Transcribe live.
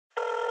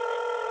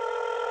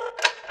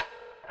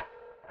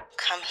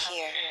Come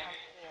here.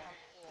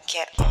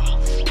 Get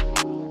off.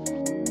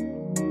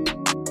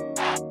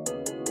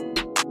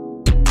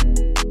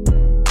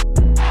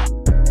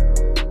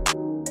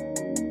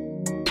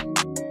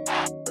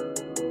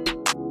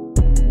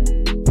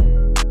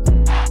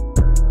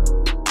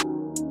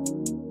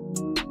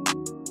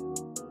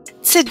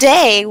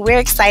 Today, we're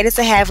excited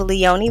to have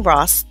Leone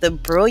Ross, the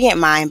brilliant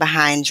mind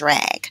behind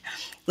Drag.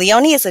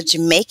 Leone is a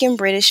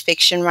Jamaican-British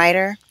fiction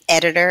writer,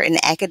 editor, and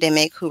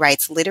academic who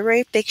writes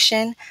literary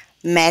fiction,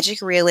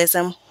 magic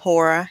realism,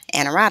 horror,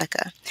 and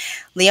erotica.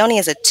 Leone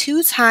is a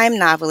two-time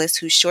novelist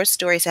whose short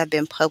stories have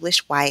been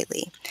published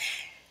widely.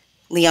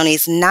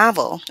 Leone's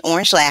novel,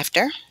 Orange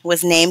Laughter,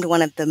 was named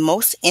one of the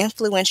most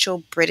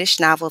influential British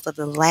novels of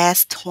the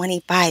last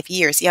 25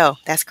 years. Yo,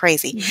 that's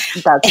crazy.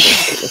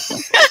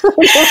 That's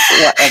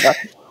whatever.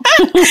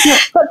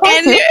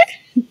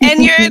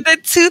 And you're the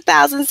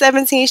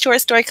 2017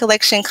 short story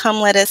collection Come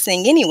Let Us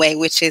Sing Anyway,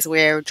 which is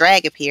where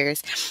drag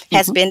appears,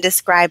 has been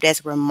described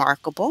as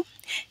remarkable,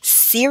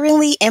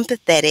 serially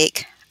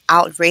empathetic,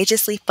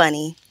 outrageously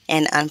funny,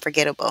 and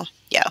unforgettable.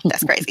 Yo,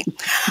 that's crazy.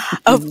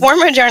 A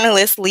former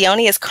journalist,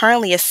 Leone is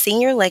currently a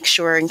senior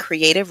lecturer in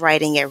creative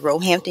writing at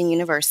Roehampton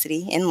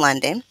University in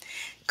London,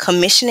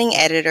 commissioning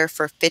editor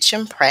for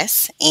Fitcham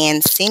Press,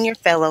 and senior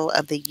fellow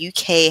of the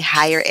UK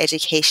Higher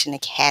Education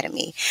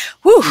Academy.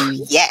 Whew,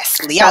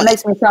 yes, Leone. That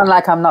makes me sound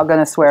like I'm not going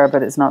to swear,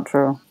 but it's not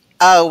true.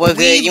 Oh, well,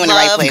 good. You in the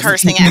right place.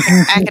 Cursing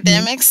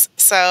academics,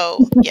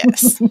 so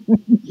yes.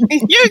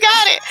 You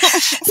got it.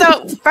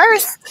 So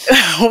first,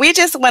 we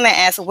just want to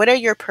ask, what are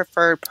your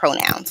preferred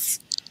pronouns?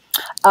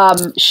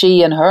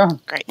 She and her.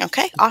 Great.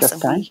 Okay,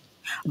 awesome.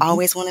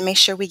 Always want to make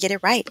sure we get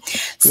it right.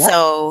 Yep.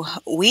 So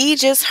we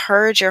just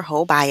heard your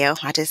whole bio.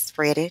 I just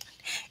read it.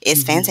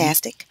 It's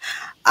fantastic.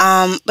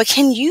 But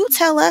can you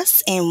tell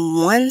us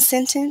in one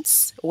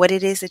sentence what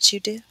it is that you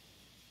do?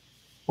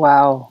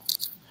 Wow.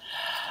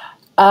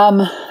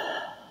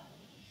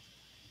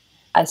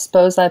 I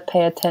suppose I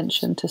pay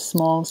attention to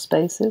small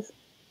spaces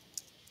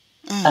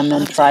and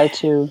then try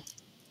to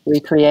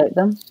recreate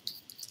them.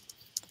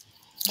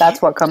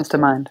 That's what comes to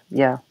mind.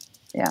 Yeah.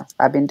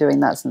 I've been doing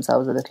that since I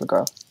was a little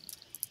girl.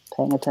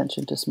 Paying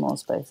attention to small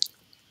space.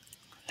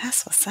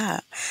 That's what's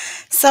up.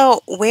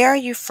 So, where are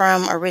you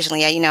from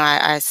originally?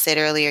 I said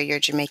earlier you're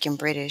Jamaican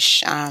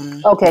British.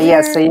 Okay,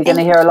 yes. So you're going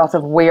to hear a lot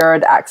of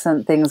weird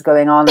accent things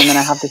going on, and then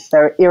I have this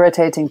very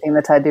irritating thing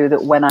that I do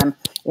that when I'm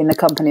in the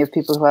company of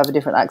people who have a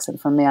different accent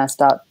from me, I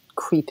start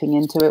creeping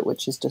into it,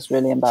 which is just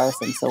really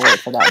embarrassing. So wait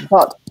for that.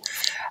 But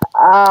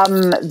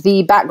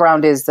the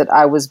background is that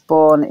I was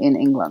born in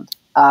England.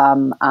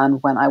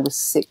 And when I was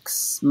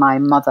 6, my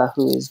mother,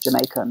 who is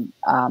Jamaican,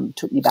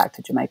 took me back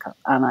to Jamaica.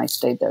 And I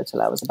stayed there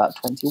till I was about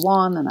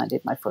 21, and I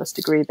did my first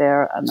degree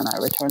there, and then I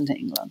returned to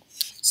England.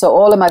 So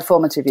all of my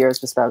formative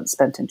years were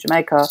spent in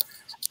Jamaica.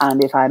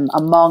 And if I'm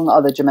among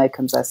other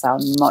Jamaicans, I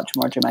sound much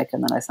more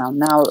Jamaican than I sound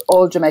now.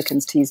 All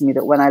Jamaicans tease me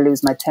that when I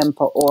lose my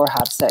temper or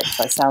have sex,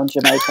 I sound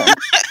Jamaican.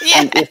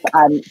 And if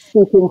I'm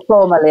speaking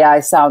formally,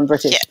 I sound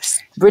British. Yes.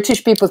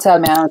 British people tell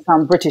me I don't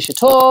sound British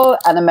at all.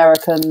 And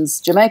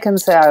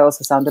Jamaicans say I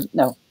also sound,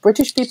 no,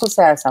 British people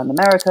say I sound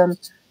American.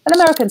 And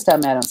Americans tell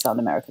me I don't sound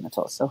American at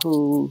all. So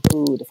who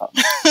the fuck?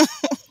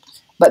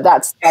 But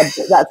that's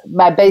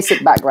my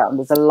basic background.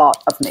 There's a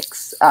lot of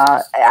mix.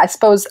 I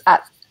suppose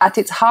at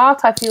its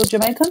heart, I feel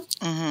Jamaican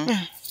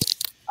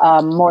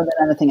more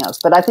than anything else.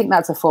 But I think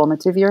that's a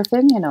formative year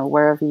thing.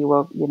 Wherever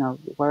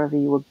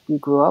you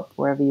grew up,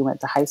 wherever you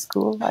went to high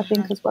school, I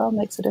think as well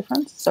makes a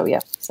difference. So yeah,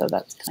 so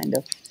that's kind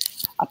of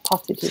a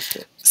potted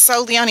history.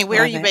 So Leone,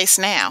 where are you based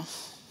now?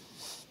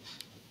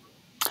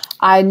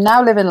 I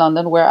now live in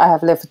London, where I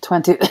have lived for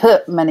 20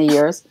 many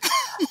years,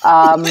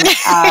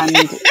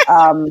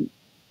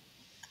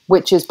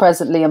 which is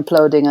presently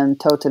imploding and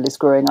totally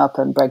screwing up,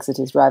 and Brexit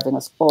is driving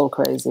us all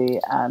crazy,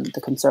 and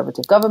the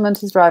Conservative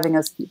government is driving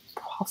us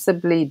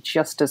possibly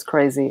just as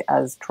crazy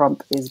as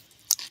Trump is.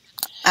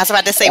 I was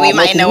about to say, we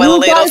might know a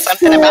little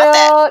something about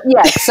that.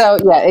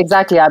 Yeah,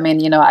 exactly. I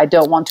mean, I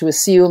don't want to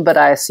assume, but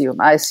I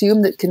assume. I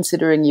assume that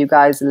considering you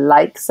guys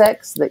like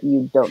sex, that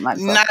you don't like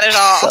sex. Not at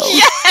all. So.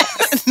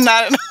 Yes,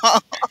 not at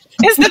all.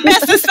 It's the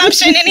best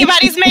assumption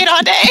anybody's made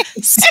all day.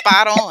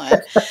 Spot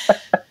on.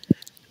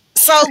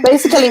 So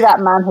basically, that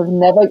man has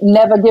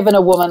never given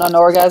a woman an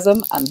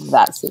orgasm, and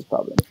that's his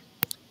problem.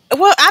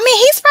 Well, I mean,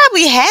 he's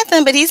probably had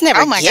them, but he's never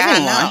given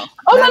one. No.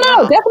 Oh,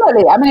 no,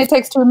 definitely. I mean, it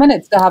takes 2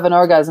 minutes to have an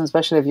orgasm,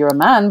 especially if you're a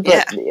man,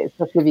 but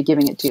especially if you're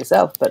giving it to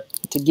yourself. But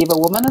to give a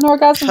woman an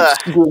orgasm, that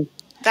would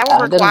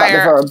require...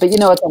 the verb, but you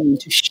know what I mean?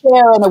 To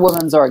share in a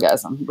woman's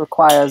orgasm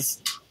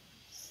requires...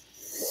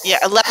 Yeah,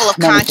 a level of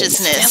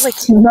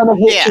consciousness. None of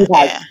which he has.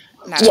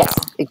 Not at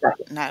all.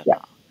 Exactly. Not at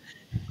all.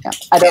 Yeah.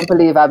 I don't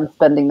believe I'm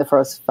spending the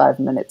first 5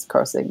 minutes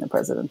cursing the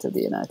President of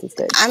the United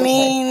States. I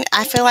mean,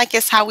 I feel like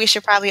it's how we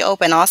should probably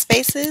open all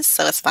spaces,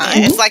 so it's fine.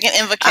 Yeah, it's like an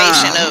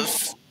invocation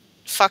of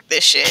fuck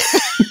this shit.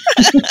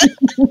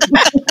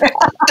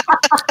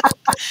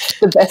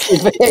 The best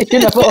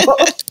invocation of all.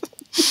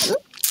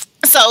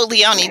 So,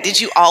 Leone, did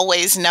you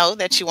always know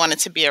that you wanted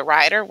to be a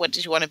writer? What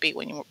did you want to be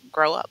when you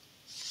grow up?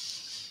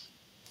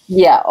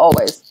 Yeah,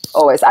 always,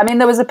 always. I mean,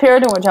 there was a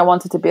period in which I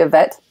wanted to be a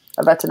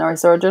veterinary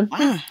surgeon,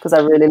 because I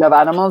really love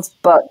animals,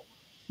 but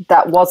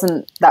that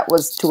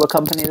was to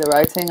accompany the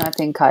writing. I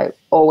think I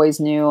always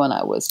knew, and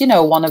I was,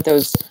 one of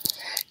those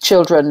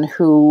children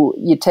who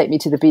you'd take me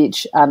to the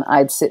beach and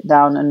I'd sit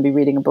down and be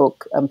reading a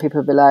book and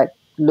people would be like,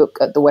 look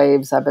at the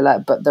waves. I'd be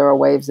like, but there are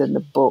waves in the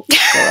book,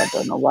 so I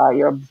don't know why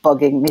you're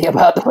bugging me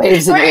about the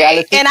waves in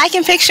reality. And I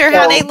can picture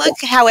how they look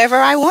however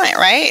I want,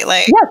 right?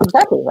 Like, yes,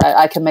 exactly. Right?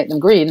 I can make them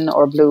green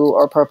or blue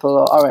or purple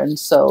or orange,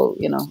 so,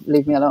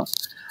 leave me alone.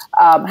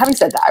 Having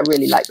said that, I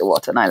really like the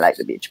water and I like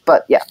the beach,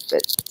 but yeah,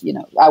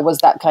 I was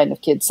that kind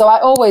of kid. So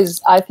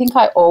I think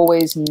I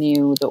always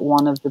knew that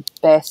one of the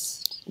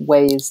best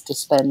ways to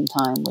spend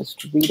time was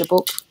to read a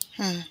book.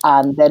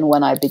 And then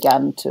when I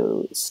began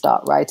to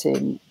start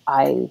writing,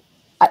 I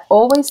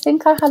always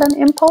think I had an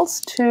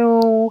impulse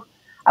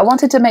I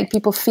wanted to make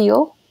people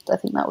feel. I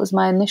think that was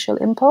my initial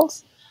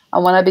impulse.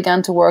 And when I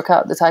began to work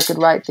out that I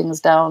could write things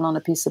down on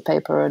a piece of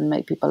paper and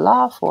make people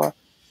laugh or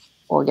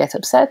get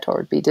upset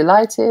or be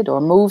delighted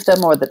or move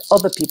them, or that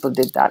other people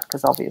did that,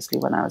 because obviously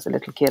when I was a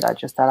little kid, I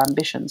just had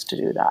ambitions to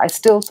do that. I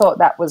still thought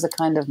that was a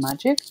kind of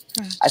magic.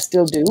 I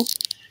still do.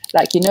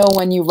 Like,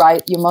 when you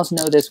write, you must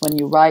know this, when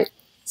you write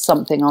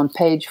something on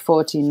page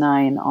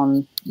 49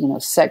 on,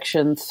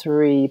 section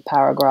 3,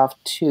 paragraph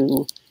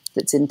 2,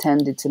 that's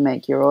intended to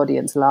make your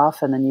audience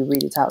laugh, and then you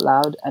read it out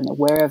loud, and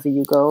wherever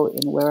you go,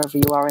 wherever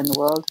you are in the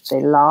world, they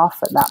laugh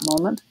at that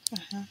moment.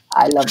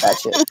 I love that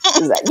shit.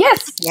 It's like,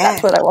 yes,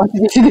 that's what I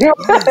wanted you to do.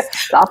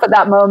 Laugh at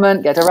that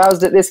moment, get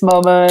aroused at this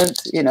moment,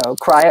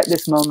 cry at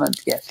this moment.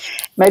 Yes.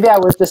 Maybe I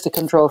was just a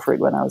control freak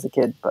when I was a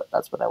kid, but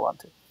that's what I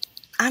wanted.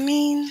 I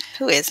mean,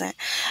 who isn't?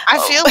 I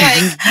feel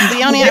like,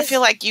 Leone, I feel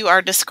like you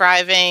are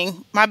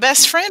describing my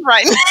best friend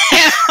right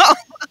now.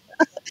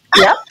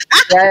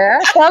 Yeah.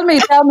 Tell me,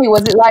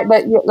 was it like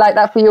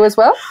that for you as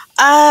well?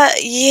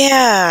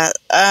 Yeah.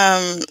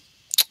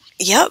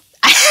 Yep.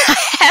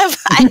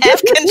 I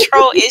have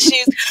control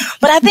issues,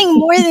 but I think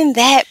more than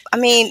that, I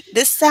mean,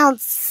 this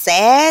sounds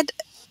sad,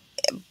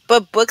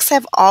 but books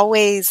have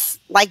always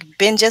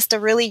been just a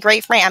really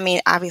great friend. I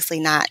mean,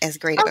 obviously not as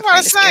great of a friend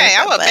as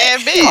Erica, I'm a bad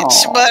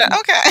bitch, but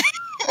okay.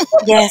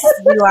 Yes,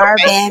 you are a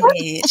bad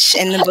bitch,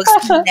 and the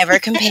books can never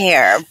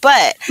compare.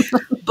 But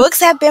books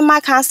have been my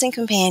constant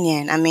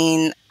companion. I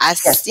mean, I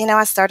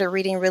started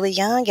reading really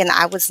young, and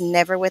I was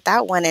never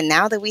without one. And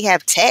now that we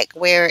have tech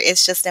where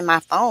it's just in my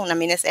phone, I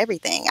mean, it's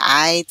everything.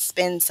 I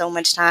spend so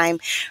much time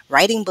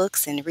writing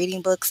books and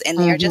reading books, and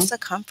they're just a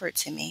comfort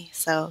to me.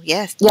 So,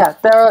 yes. Yeah,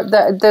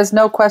 there's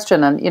no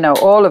question. And,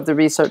 all of the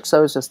research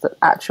shows us that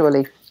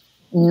actually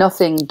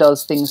nothing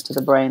does things to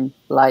the brain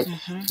like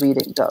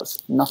reading does.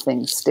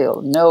 Nothing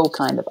still. No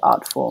kind of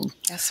art form.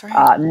 That's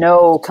right.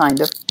 No kind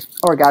of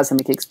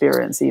orgasmic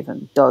experience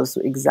even does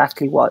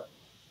exactly what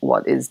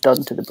is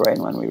done to the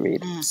brain when we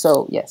read.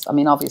 So, yes, I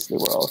mean, obviously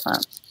we're all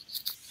fans.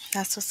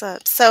 That's what's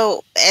up.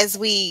 So, as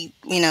we,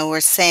 were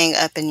saying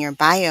up in your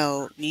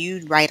bio,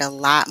 you write a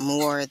lot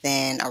more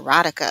than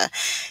erotica.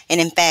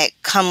 And in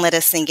fact, Come Let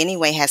Us Sing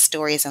Anyway has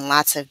stories in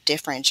lots of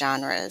different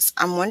genres.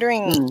 I'm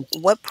wondering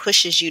what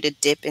pushes you to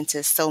dip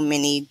into so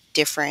many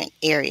different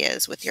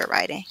areas with your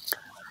writing?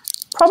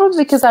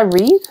 Probably because I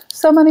read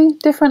so many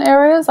different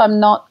areas. I'm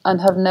not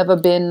and have never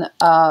been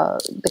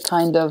the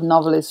kind of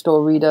novelist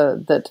or reader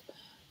that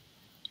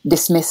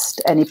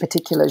dismissed any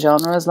particular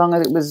genre. As long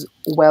as it was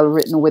well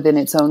written within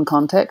its own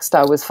context,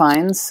 I was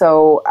fine.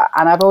 So,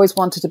 and I've always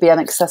wanted to be an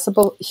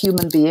accessible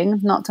human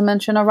being, not to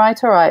mention a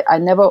writer. I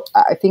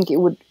think it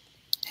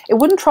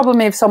wouldn't trouble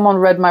me if someone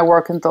read my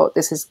work and thought,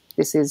 this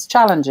is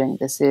challenging.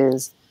 This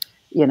is,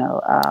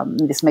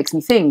 this makes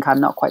me think.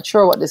 I'm not quite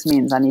sure what this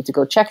means. I need to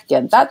go check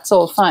again. That's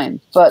all fine.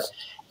 But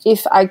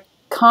if I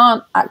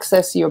can't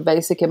access your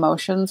basic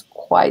emotions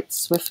quite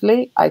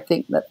swiftly, I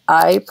think that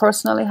I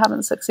personally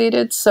haven't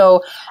succeeded.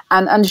 So,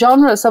 and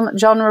some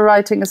genre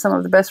writing is some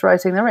of the best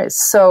writing there is.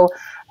 So,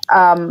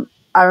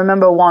 I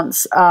remember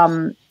once,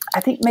 I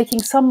think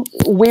making some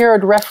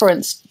weird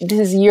reference, this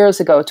is years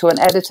ago, to an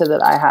editor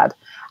that I had.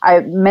 I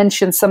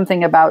mentioned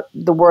something about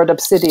the word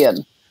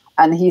obsidian,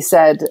 and he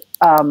said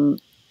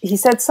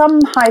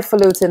some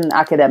highfalutin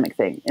academic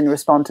thing in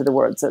response to the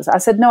words. I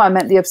said, no, I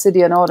meant the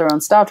Obsidian Order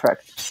on Star Trek.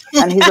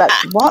 And he's like,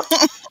 what?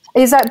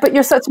 He's like, but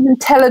you're such an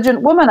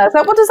intelligent woman. I was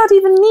like, what does that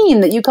even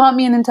mean? That you can't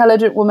be an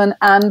intelligent woman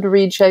and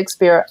read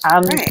Shakespeare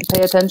and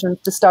pay attention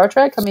to Star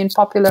Trek? I mean,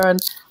 popular and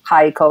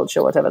high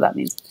culture, whatever that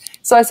means.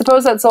 So I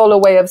suppose that's all a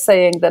way of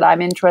saying that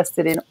I'm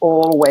interested in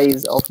all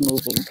ways of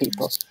moving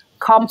people.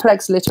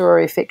 Complex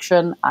literary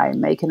fiction, I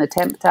make an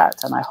attempt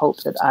at, and I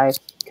hope that I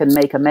can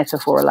make a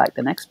metaphor like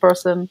the next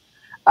person.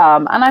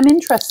 And I'm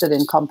interested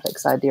in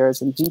complex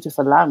ideas and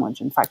beautiful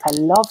language. In fact, I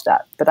love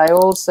that. But I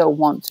also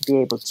want to be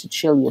able to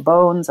chill your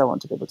bones. I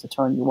want to be able to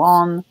turn you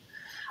on.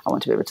 I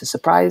want to be able to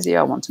surprise you.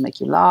 I want to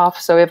make you laugh.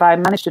 So if I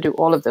manage to do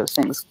all of those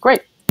things,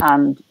 great.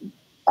 And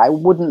I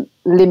wouldn't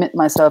limit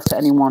myself to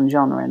any one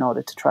genre in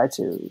order to try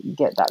to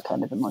get that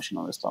kind of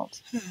emotional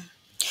response.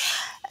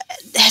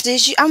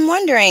 I'm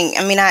wondering,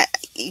 I mean,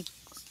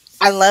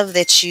 I love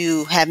that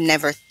you have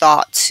never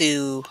thought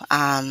to,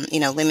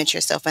 limit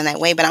yourself in that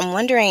way. But I'm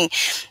wondering,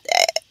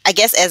 I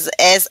guess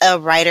as a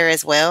writer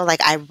as well, like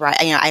I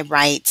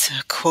write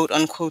quote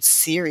unquote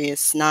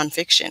serious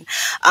nonfiction.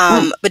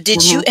 But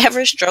did you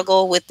ever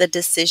struggle with the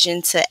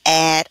decision to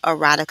add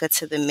erotica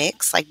to the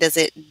mix? Like,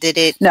 did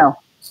it? No.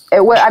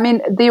 I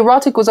mean, the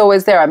erotic was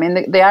always there. I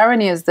mean, the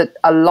irony is that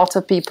a lot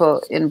of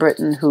people in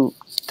Britain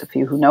the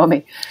few who know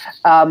me,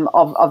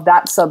 of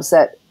that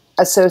subset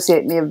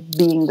associate me of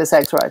being the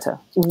sex writer,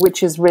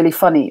 which is really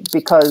funny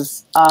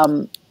because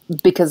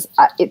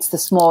it's the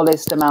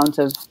smallest amount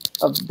of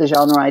the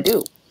genre I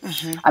do.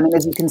 I mean,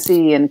 as you can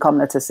see in Come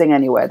Let Us Sing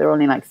Anywhere, there are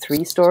only like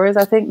 3 stories,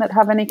 I think, that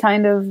have any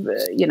kind of,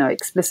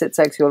 explicit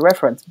sexual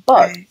reference.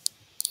 But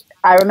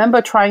I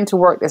remember trying to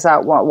work this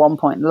out at one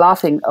point,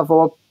 laughing of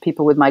all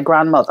people with my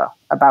grandmother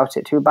about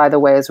it, who, by the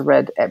way, has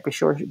read,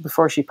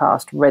 before she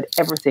passed, read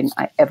everything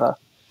I ever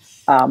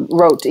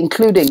wrote,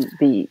 including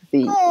the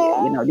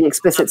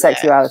explicit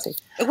sexuality.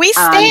 We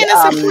stand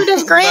a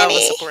supportive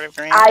granny.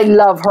 I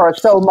love her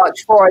so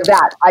much for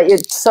that.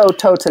 It's so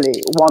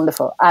totally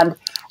wonderful. And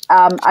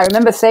I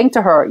remember saying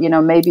to her,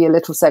 maybe a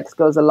little sex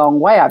goes a long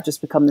way. I've just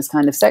become this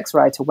kind of sex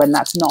writer, when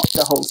that's not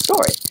the whole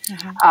story.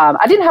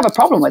 I didn't have a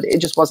problem with it. It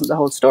just wasn't the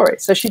whole story.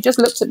 So she just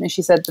looked at me.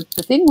 She said,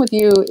 the thing with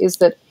you is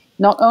that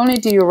not only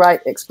do you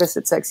write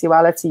explicit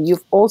sexuality,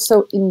 you've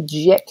also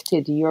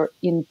injected your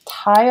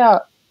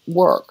entire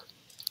work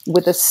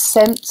with a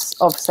sense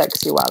of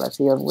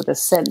sexuality, or with a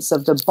sense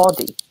of the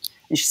body.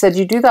 And she said,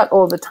 you do that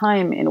all the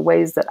time in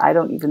ways that I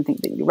don't even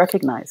think that you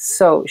recognize.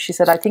 So she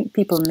said, I think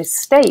people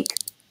mistake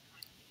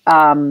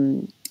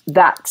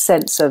that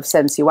sense of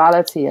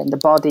sensuality and the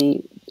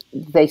body.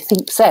 They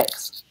think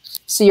sex.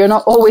 So you're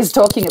not always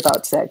talking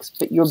about sex,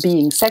 but you're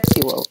being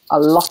sexual a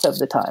lot of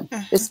the time.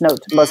 This note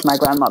was my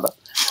grandmother.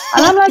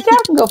 And I'm like, yeah,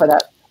 I can go for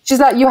that. She's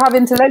like, you have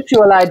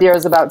intellectual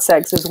ideas about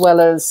sex, as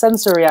well as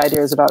sensory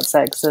ideas about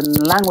sex,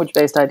 and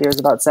language-based ideas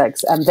about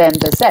sex, and then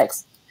the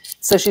sex.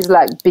 So she's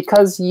like,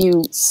 because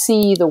you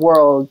see the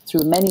world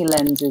through many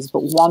lenses,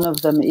 but one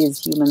of them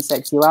is human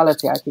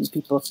sexuality, I think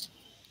people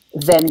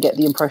then get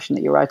the impression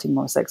that you're writing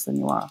more sex than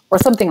you are, or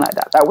something like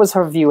that. That was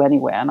her view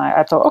anyway. And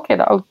I thought, okay,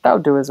 that'll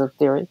do as a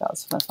theory.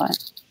 That's fine.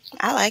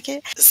 I like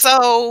it.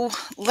 So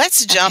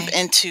let's jump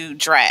into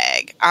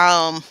drag.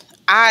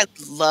 I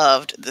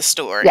loved the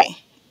story. Yeah.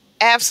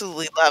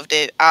 Absolutely loved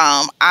it.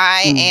 I'm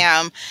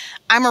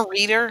a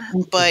reader,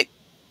 but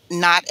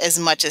not as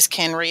much as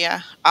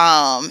Kenria.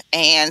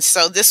 And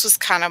so this was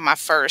kind of my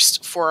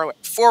first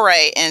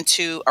foray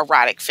into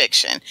erotic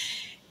fiction.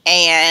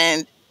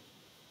 And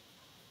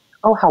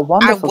oh, how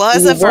wonderful. I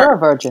was a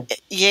virgin.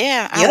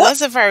 Yeah, I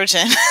was a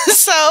virgin.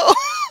 So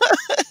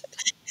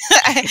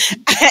at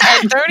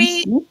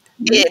 30,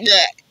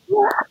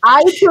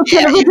 I took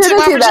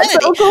virginity. That's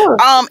so cool.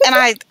 And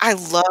I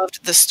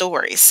loved the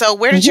story. So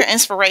where did your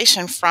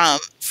inspiration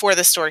for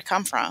the story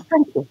come from?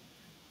 Thank you.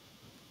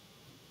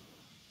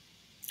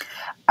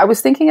 I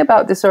was thinking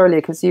about this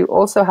earlier, because you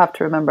also have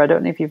to remember, I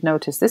don't know if you've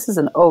noticed, this is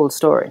an old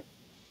story.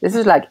 This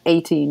is like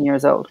 18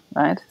 years old,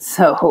 right?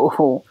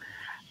 So,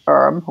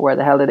 where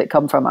the hell did it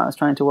come from? I was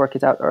trying to work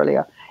it out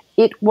earlier.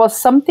 It was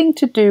something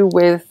to do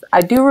with,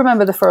 I do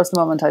remember the first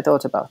moment I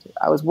thought about it.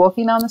 I was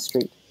walking down the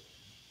street,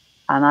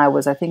 and I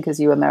was, I think as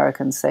you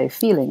Americans say,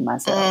 feeling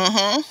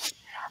myself.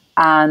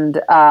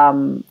 And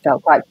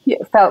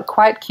felt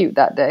quite cute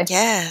that day.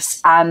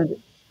 Yes.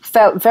 And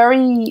felt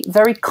very,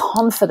 very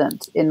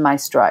confident in my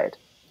stride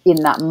in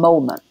that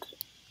moment.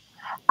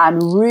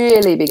 And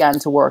really began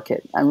to work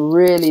it, and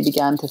really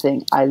began to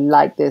think, I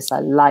like this, I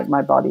like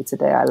my body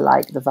today, I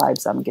like the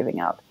vibes I'm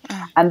giving out.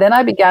 And then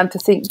I began to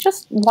think,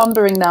 just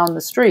wandering down the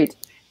street,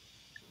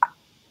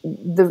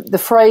 the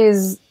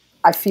phrase,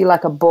 I feel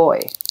like a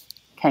boy,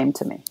 came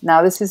to me.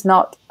 Now, this is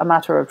not a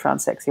matter of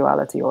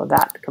transsexuality or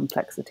that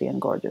complexity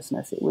and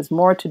gorgeousness. It was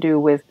more to do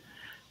with,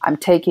 I'm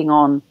taking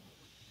on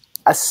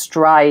a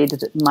stride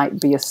that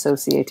might be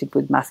associated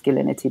with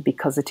masculinity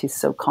because it is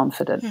so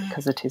confident,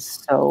 because it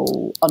is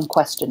so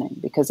unquestioning,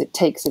 because it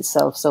takes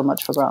itself so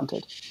much for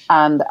granted.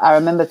 And I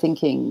remember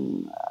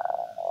thinking,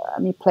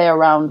 let me play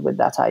around with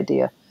that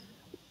idea.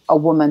 A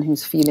woman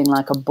who's feeling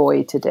like a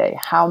boy today.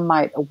 How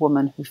might a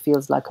woman who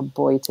feels like a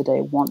boy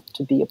today want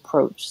to be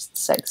approached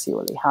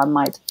sexually? How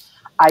might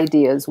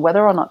ideas,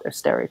 whether or not they're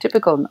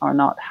stereotypical or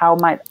not, how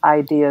might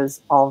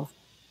ideas of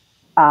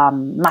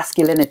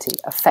masculinity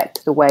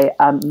affect the way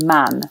a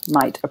man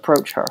might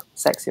approach her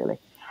sexually?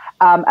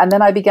 And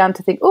then I began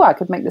to think, oh, I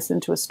could make this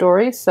into a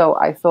story. So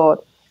I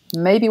thought,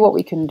 maybe what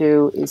we can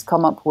do is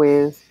come up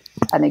with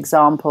an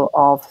example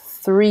of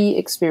 3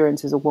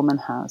 experiences a woman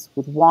has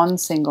with one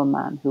single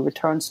man who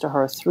returns to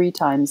her 3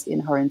 times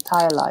in her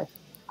entire life.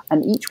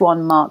 And each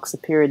one marks a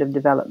period of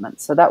development.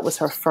 So that was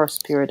her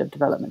first period of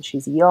development.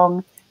 She's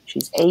young.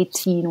 She's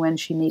 18 when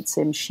she meets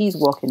him. She's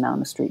walking down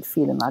the street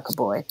feeling like a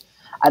boy.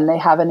 And they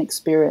have an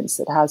experience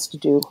that has to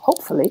do,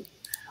 hopefully,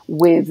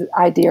 with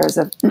ideas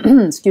of,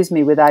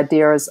 with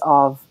ideas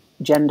of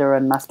gender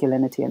and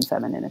masculinity and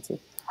femininity.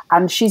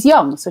 And she's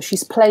young, so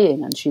she's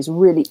playing, and she's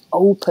really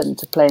open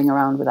to playing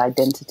around with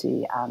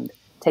identity and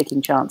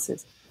taking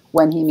chances.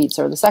 When he meets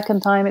her the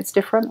second time, it's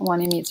different. When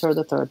he meets her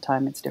the third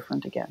time, it's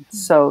different again.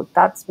 So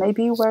that's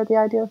maybe where the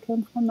idea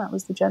came from. That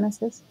was the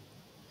genesis.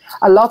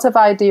 A lot of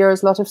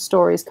ideas, a lot of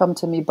stories come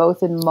to me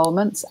both in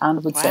moments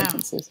and with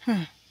sentences.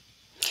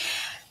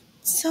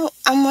 So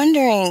I'm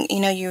wondering,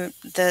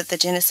 the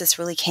genesis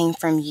really came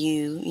from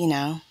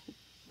you,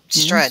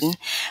 strutting.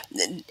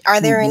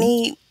 Are there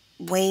any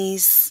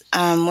ways,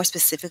 more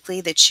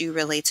specifically, that you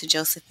relate to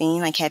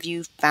Josephine? Like, have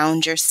you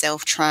found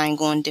yourself trying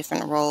on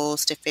different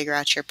roles to figure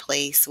out your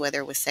place, whether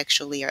it was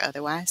sexually or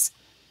otherwise?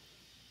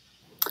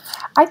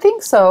 I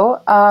think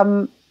so.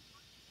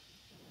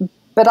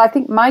 But I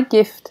think my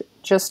gift,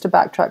 just to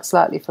backtrack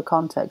slightly for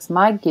context,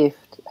 my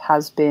gift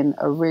has been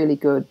a really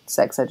good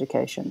sex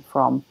education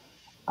from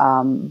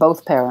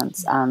both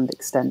parents and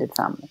extended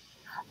family.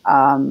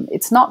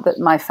 It's not that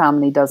my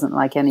family doesn't,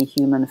 like any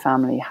human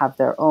family, have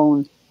their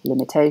own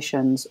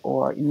limitations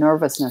or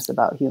nervousness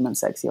about human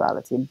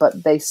sexuality,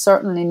 but they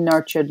certainly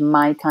nurtured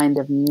my kind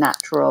of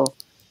natural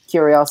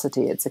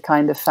curiosity. It's a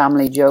kind of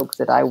family joke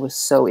that I was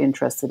so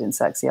interested in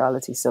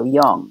sexuality so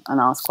young and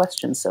asked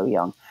questions so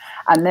young.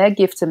 And their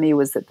gift to me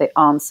was that they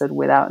answered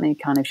without any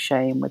kind of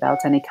shame, without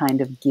any kind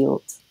of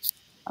guilt.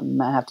 I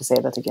might have to say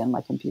that again.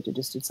 My computer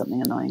just did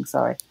something annoying.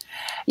 Sorry.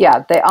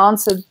 Yeah, they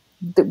answered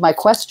my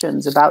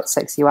questions about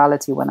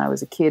sexuality when I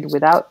was a kid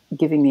without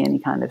giving me any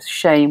kind of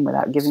shame,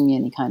 without giving me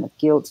any kind of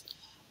guilt.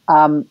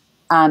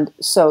 And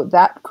so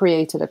that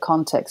created a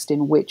context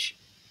in which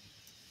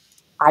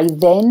I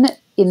then,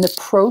 in the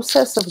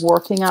process of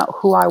working out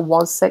who I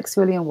was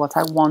sexually and what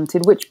I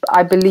wanted, which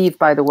I believe,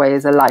 by the way,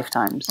 is a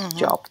lifetime's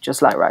job,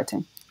 just like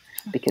writing,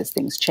 because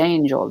things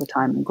change all the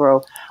time and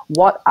grow.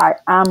 What I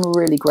am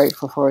really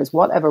grateful for is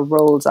whatever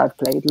roles I've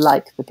played,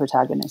 like the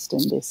protagonist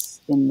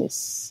in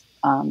this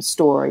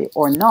story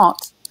or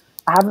not,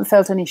 I haven't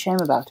felt any shame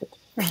about it.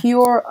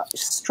 Pure,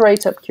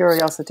 straight up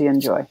curiosity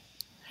and joy.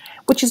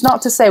 Which is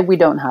not to say we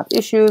don't have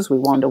issues. We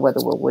wonder whether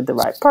we're with the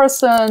right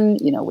person.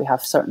 We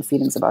have certain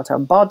feelings about our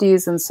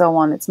bodies and so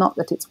on. It's not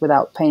that it's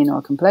without pain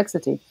or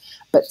complexity.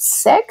 But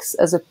sex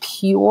as a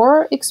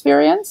pure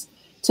experience,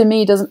 to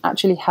me, doesn't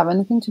actually have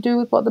anything to do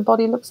with what the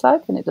body looks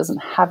like. And it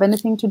doesn't have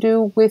anything to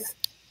do with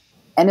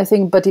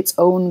anything but its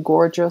own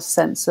gorgeous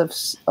sense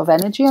of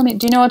energy. I mean,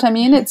 do you know what I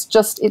mean? It's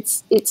just,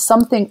 it's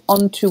something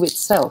unto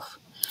itself.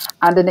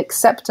 And an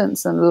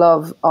acceptance and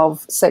love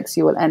of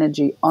sexual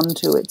energy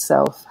unto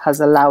itself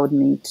has allowed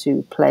me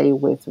to play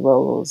with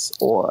roles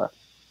or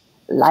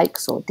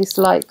likes or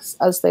dislikes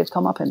as they've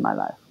come up in my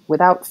life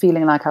without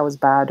feeling like I was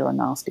bad or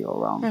nasty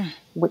or wrong,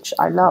 which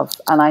I love.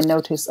 And I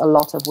notice a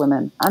lot of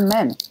women and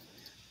men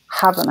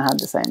haven't had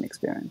the same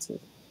experiences.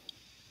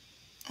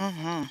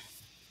 I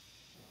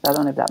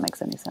don't know if that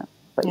makes any sense.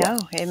 But no,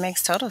 it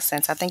makes total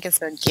sense. I think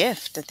it's a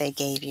gift that they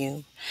gave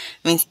you.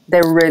 I mean,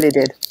 they really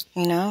did.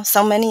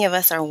 So many of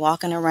us are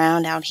walking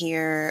around out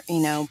here,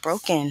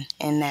 broken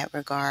in that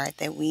regard,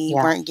 that we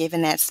weren't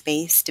given that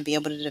space to be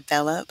able to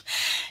develop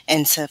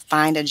and to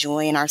find a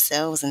joy in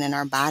ourselves and in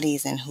our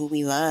bodies and who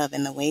we love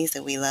and the ways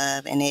that we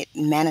love. And it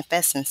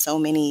manifests in so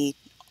many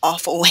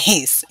awful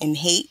ways and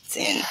hate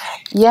and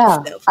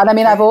and I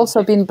mean, I've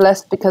also been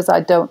blessed because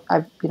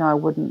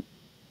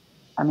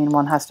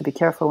one has to be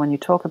careful when you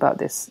talk about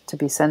this to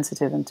be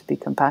sensitive and to be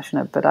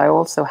compassionate, but I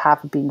also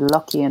have been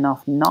lucky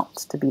enough not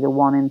to be the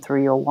 1 in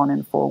 3 or 1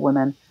 in 4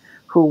 women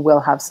who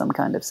will have some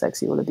kind of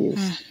sexual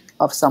abuse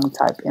of some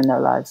type in their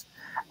lives.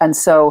 And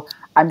so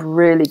I'm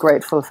really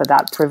grateful for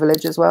that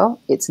privilege as well.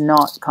 It's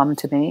not come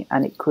to me,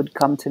 and it could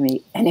come to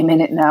me any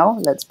minute now.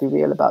 Let's be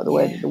real about the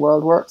way that the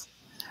world works.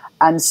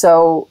 And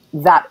so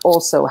that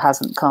also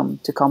hasn't come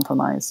to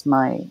compromise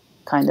my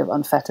kind of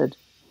unfettered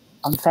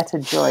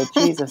joy.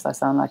 Jesus, I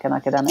sound like an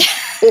academic.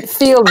 It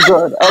feels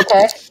good,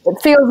 okay?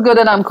 It feels good,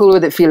 and I'm cool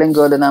with it feeling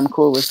good, and I'm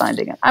cool with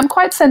finding it. I'm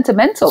quite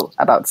sentimental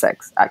about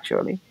sex,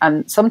 actually.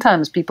 And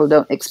sometimes people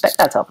don't expect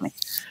that of me.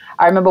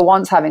 I remember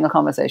once having a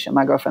conversation,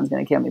 my girlfriend's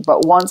going to kill me,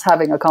 but once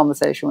having a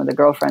conversation with a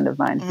girlfriend of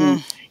mine,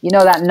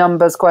 that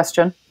numbers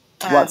question?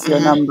 What's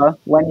your number?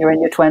 When you're in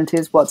your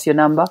 20s, what's your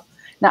number?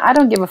 Now, I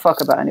don't give a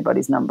fuck about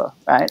anybody's number,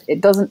 right?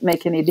 It doesn't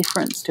make any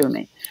difference to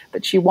me.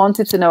 But she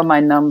wanted to know my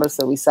number,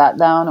 so we sat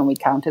down and we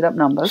counted up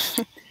numbers.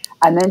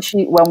 And then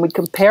when we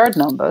compared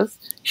numbers,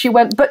 she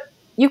went, but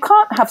you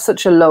can't have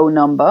such a low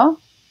number,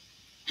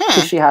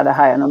 because she had a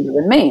higher number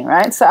than me,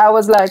 right? So I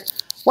was like,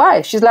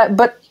 why? She's like,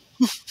 but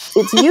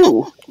it's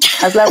you.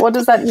 I was like, what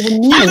does that even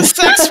mean? I'm the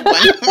sex one.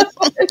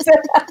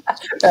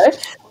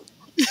 Right?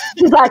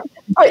 She's like,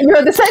 but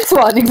you're the sex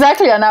one,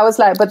 exactly. And I was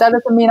like, but that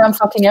doesn't mean I'm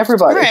fucking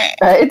everybody.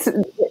 Right?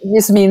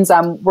 This means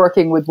I'm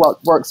working with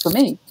what works for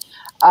me.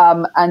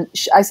 And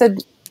I said,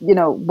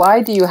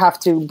 why do you have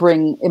to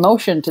bring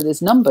emotion to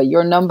this number?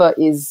 Your number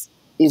is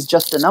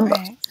just a number.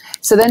 Right.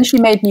 So then she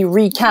made me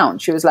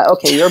recount. She was like,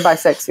 okay, you're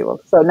bisexual.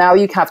 So now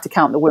you have to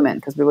count the women,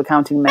 because we were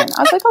counting men.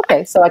 I was like,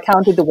 okay. So I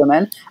counted the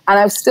women, and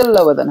I was still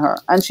lower than her.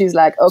 And she's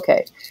like,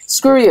 okay,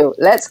 screw you.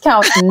 Let's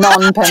count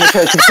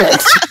non-penetrative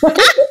sex.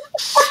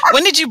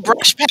 When did you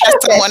brush past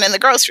someone in the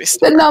grocery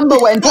store? The number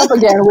went up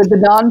again with the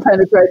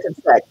non-penetrative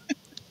sex.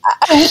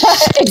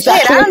 Shit,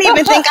 I don't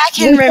even think I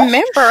can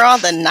remember all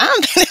the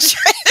non-penetrative.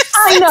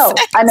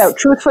 I know.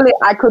 Truthfully,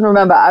 I couldn't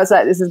remember. I was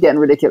like, this is getting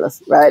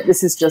ridiculous, right?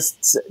 This is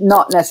just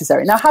not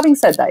necessary. Now, having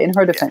said that, in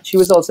her defense, she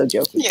was also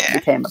joking. It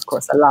became, of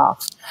course, a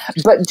laugh.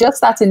 But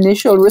just that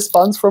initial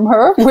response from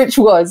her, which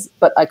was,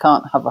 but I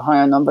can't have a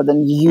higher number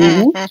than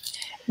you,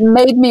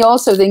 made me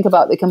also think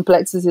about the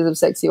complexities of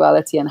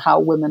sexuality and how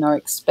women are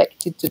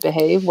expected to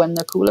behave when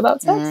they're cool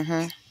about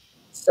sex.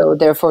 So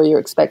therefore, you're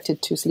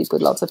expected to sleep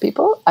with lots of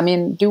people. I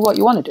mean, do what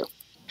you want to do.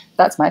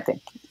 That's my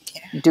thing.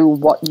 Do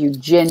what you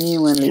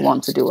genuinely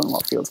want to do and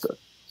what feels good.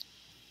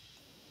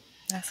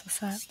 That's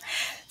what's up.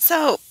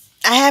 So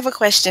I have a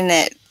question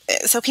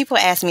so people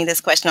ask me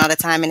this question all the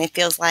time, and it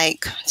feels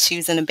like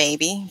choosing a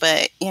baby,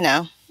 but you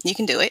know, you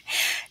can do it.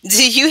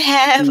 Do you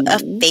have a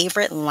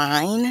favorite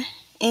line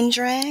in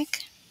drag?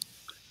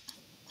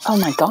 Oh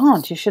my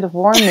God, you should have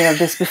warned me of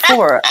this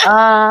before. Do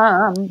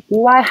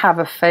I have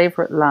a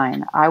favorite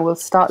line? I will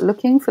start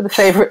looking for the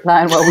favorite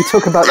line while we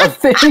talk about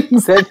other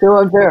things that go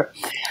on there.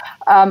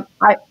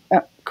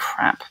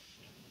 Crap,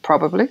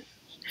 probably.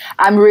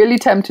 I'm really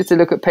tempted to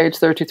look at page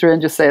 33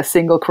 and just say a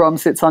single crumb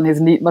sits on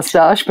his neat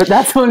mustache, but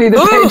that's only the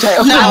page I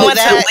opened. No,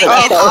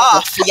 it's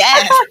off.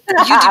 Yes.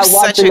 You do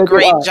such a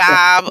great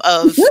job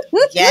of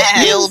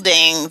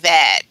building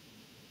that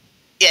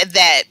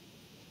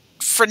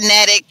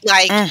frenetic,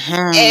 like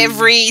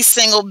every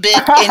single bit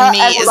in me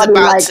is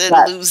about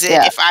to lose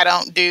it if I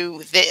don't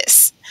do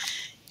this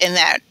in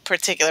that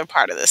particular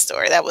part of the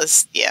story. That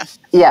was,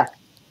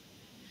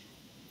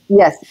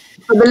 Yes.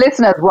 For the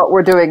listeners, what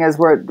we're doing is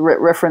we're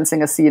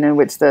referencing a scene in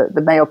which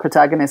the male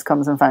protagonist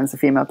comes and finds the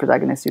female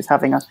protagonist who's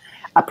having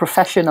a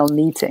professional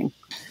meeting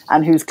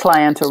and whose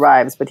client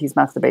arrives, but he's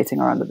masturbating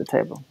her under the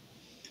table.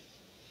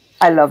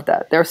 I love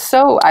that. They're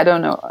so, I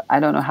don't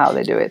know how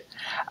they do it.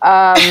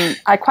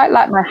 I quite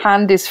like my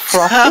hand is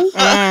frothy.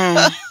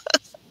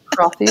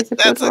 Frothy is a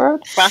good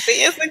word. Frothy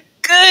is a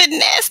good,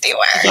 nasty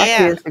word.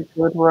 Frothy is a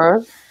good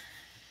word.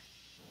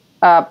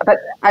 But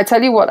I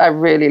tell you what I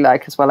really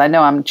like as well. I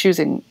know I'm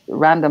choosing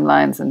random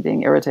lines and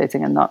being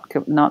irritating and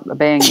not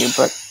obeying you,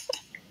 but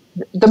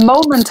the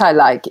moment I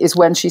like is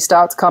when she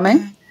starts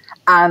coming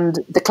and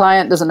the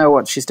client doesn't know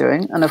what she's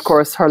doing. And of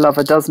course, her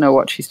lover does know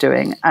what she's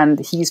doing and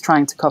he's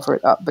trying to cover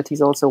it up, but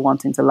he's also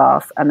wanting to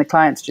laugh. And the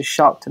client's just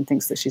shocked and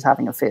thinks that she's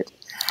having a fit.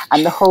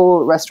 And the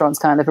whole restaurant's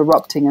kind of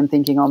erupting and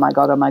thinking, oh my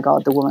God,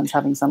 the woman's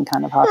having some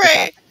kind of heart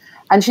attack.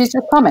 And she's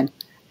just coming.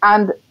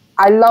 And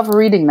I love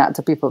reading that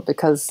to people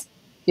because,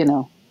 you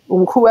know,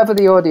 whoever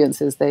the audience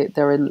is,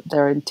 they're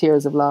in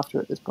tears of laughter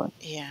at this point.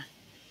 Yeah.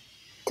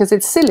 Because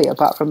it's silly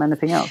apart from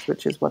anything else,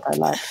 which is what I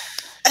like.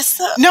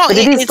 But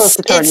it is supposed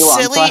to turn you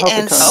on, silly so I hope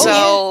and it turns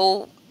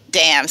so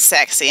damn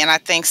sexy. And I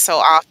think so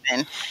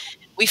often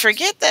we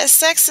forget that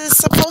sex is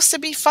supposed to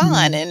be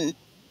fun and,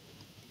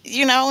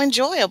 you know,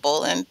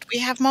 enjoyable. And we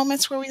have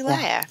moments where we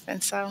laugh.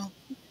 And so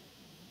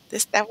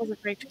that was a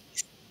great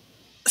piece.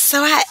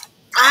 So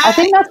I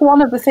think that's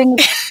one of the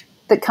things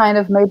that kind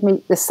of made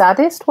me the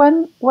saddest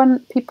when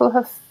people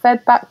have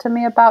fed back to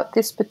me about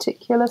this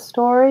particular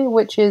story,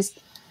 which is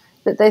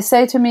that they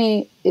say to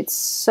me, it's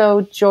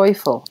so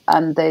joyful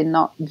and they're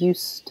not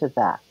used to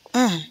that.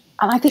 And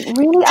I think,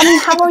 really? I mean,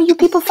 how are you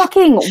people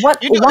fucking?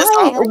 What?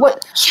 Why?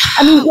 What?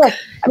 I mean, yes.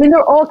 I mean, there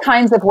are all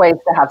kinds of ways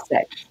to have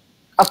sex.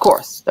 Of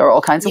course, there are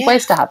all kinds of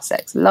ways to have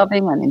sex.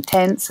 Loving and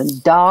intense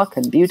and dark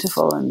and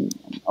beautiful and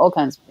all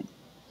kinds of things.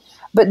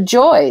 But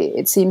joy,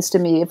 it seems to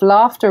me, if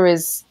laughter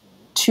is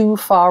too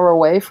far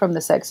away from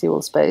the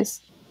sexual space,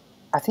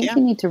 I think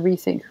you need to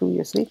rethink who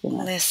you're sleeping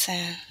with.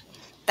 Listen,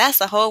 that's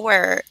the whole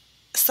word.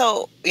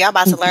 So y'all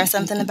about to learn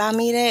something about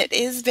me that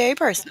is very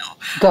personal.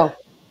 Go.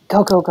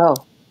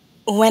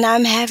 When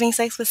I'm having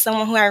sex with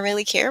someone who I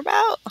really care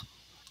about,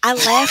 I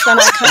laugh when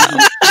I come.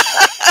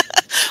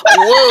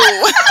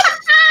 Whoa.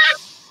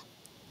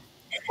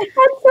 That's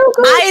so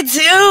good. I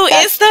do.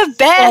 It's the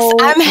best. So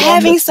I'm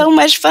having so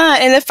much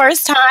fun. And the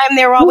first time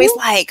they were always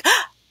like,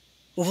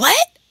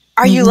 what?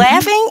 Are you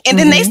laughing? And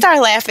then they start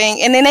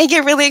laughing. And then they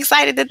get really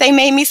excited that they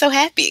made me so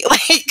happy.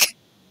 Like,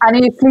 and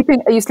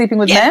are you sleeping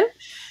with men?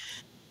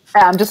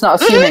 I'm just not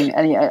assuming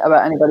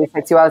about anybody's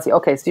sexuality.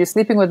 Okay, so you're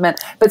sleeping with men.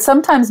 But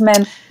sometimes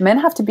men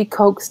have to be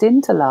coaxed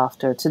into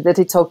laughter that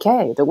it's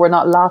okay, that we're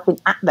not laughing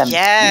at them.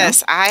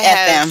 Yes, you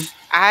know?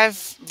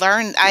 I've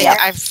learned,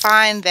 I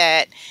find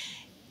that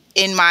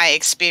in my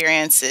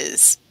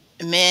experiences,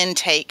 men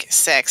take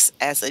sex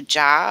as a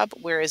job,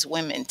 whereas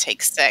women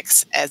take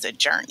sex as a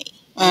journey.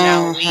 You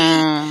know,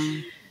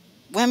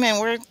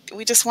 women,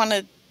 we just want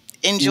to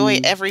enjoy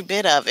every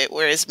bit of it,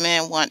 whereas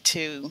men want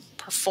to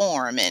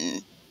perform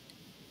and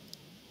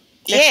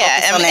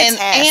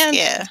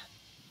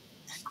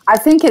I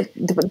think isn't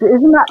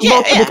that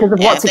because of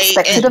what's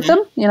expected of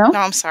them, you know? No,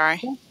 I'm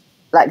sorry.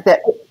 Like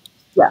that.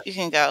 Yeah. You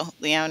can go,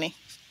 Leone.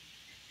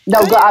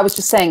 No, but I was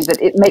just saying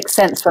that it makes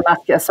sense for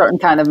a certain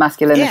kind of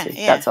masculinity.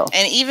 Yeah. That's all.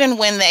 And even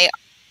when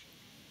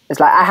it's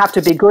like, I have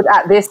to be good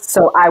at this,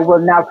 so I will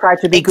now try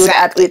to be good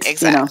at it.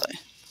 Exactly.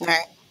 You know?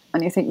 Right.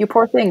 And you think, you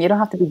poor thing, you don't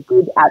have to be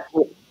good at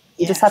it.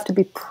 You just Yes. have to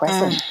be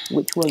present,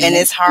 which will And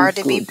make it's hard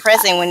you to be good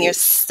present at when you're it.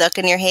 stuck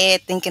in your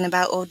head thinking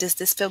about, oh, does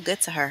this feel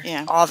good to her?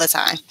 Yeah. All the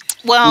time.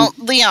 Well,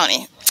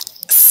 Leone,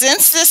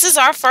 since this is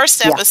our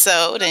first Yeah.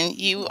 episode and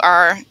you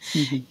are,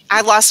 Mhm.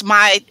 I lost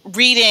my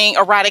reading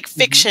erotic Mm-hmm.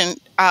 fiction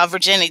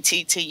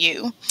virginity to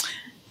you.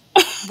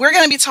 We're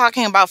going to be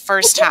talking about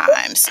first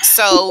times.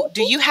 So,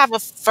 do you have a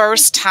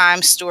first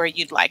time story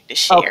you'd like to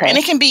share? Okay. And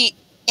it can be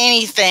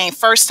anything.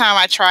 First time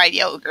I tried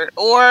yogurt,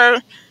 or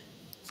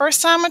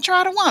first time I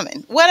tried a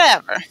woman,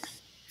 whatever.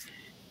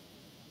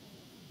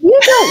 You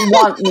don't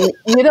want me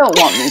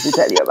to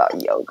tell you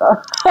about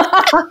yoga.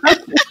 I'm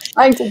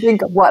trying to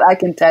think of what I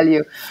can tell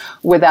you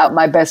without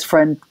my best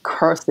friend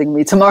cursing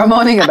me tomorrow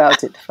morning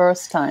about it.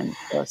 First times.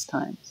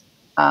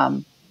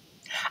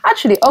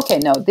 Actually, okay,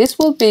 no, this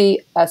will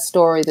be a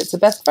story that's a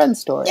best friend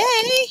story.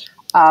 Yay!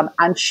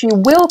 And she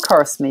will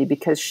curse me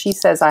because she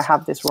says I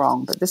have this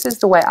wrong, but this is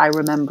the way I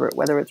remember it,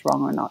 whether it's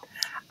wrong or not.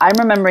 I'm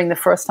remembering the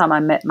first time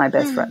I met my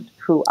best friend,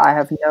 who I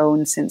have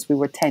known since we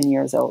were 10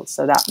 years old.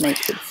 So that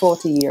makes it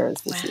 40 years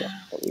this year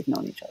that we've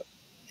known each other.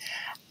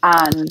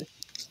 And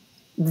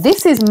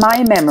this is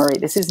my memory.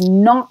 This is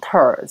not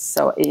hers.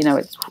 So,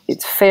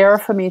 it's fair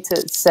for me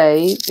to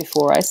say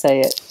before I say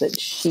it that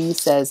she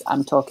says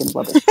I'm talking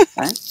rubbish,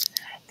 right?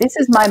 This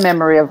is my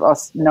memory of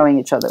us knowing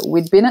each other.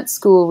 We'd been at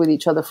school with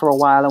each other for a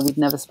while and we'd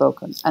never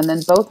spoken. And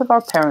then both of our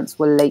parents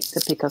were late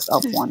to pick us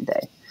up one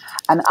day.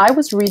 And I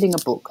was reading a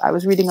book. I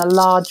was reading a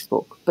large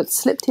book, but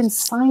slipped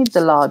inside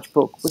the large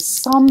book was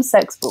some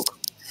sex book.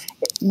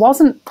 It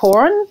wasn't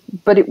porn,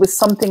 but it was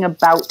something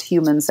about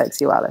human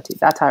sexuality.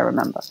 That I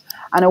remember.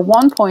 And at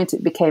one point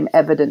it became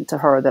evident to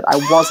her that I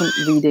wasn't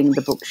reading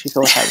the book she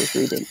thought I was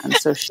reading. And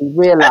so she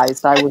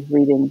realized I was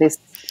reading this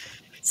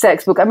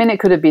sex book. I mean, it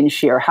could have been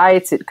sheer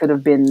heights. It could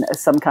have been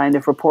some kind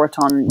of report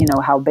on,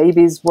 how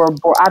babies were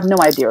born. I have no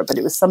idea, but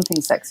it was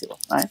something sexual,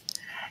 right?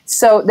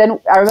 So then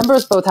I remember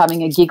us both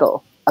having a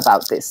giggle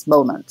about this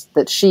moment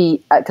that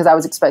she, because I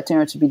was expecting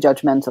her to be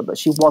judgmental, but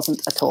she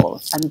wasn't at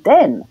all. And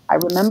then I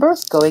remember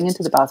us going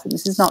into the bathroom.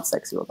 This is not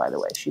sexual, by the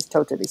way. She's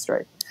totally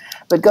straight.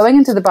 But going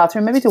into the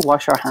bathroom, maybe to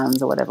wash our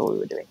hands or whatever we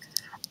were doing.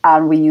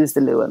 And we used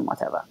the loo and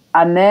whatever.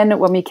 And then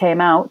when we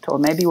came out, or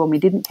maybe when we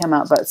didn't come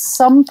out, but at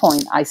some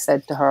point I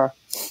said to her,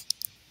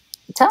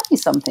 tell me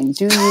something,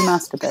 do you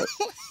masturbate?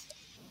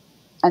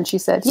 And she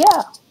said,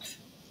 yeah.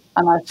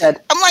 And I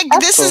said, I'm like,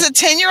 this cool. is a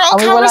 10-year-old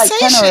and we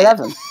conversation. were like 10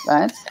 or 11,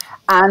 right?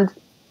 And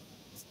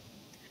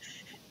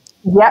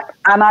yep.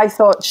 And I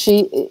thought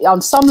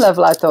on some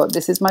level, I thought,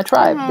 this is my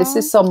tribe. Aww. This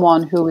is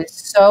someone who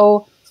is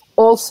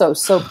also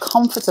so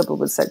comfortable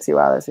with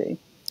sexuality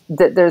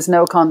that there's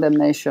no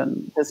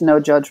condemnation, there's no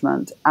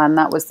judgment. And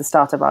that was the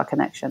start of our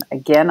connection.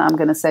 Again, I'm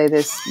going to say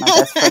this, my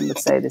best friend would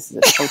say this is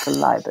a total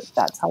lie, but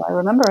that's how I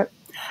remember it.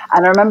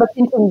 And I remember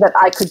thinking that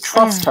I could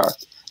trust her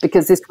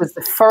because this was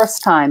the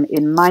first time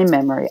in my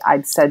memory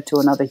I'd said to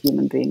another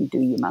human being, do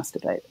you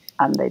masturbate?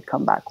 And they'd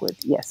come back with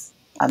yes.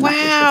 And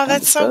wow,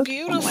 that's so understood.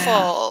 beautiful.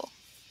 Wow.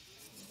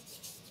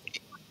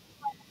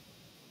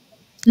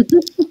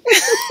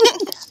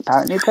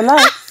 Apparently it's a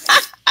lie.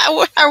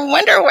 I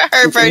wonder what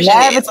her version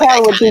never is.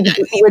 tell with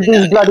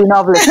these bloody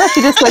novelists. No,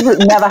 she just says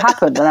it never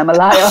happened and I'm a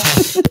liar.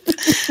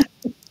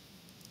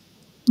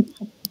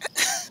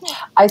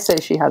 I say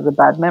she has a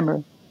bad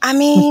memory. I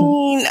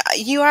mean,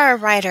 you are a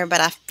writer, but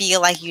I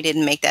feel like you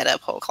didn't make that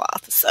up whole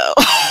cloth. So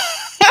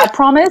I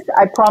promise.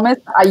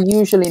 I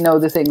usually know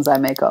the things I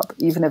make up,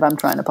 even if I'm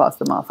trying to pass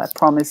them off. I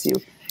promise you.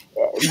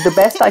 The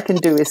best I can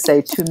do is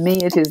say, to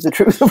me, it is the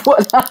truth of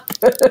what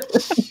happened.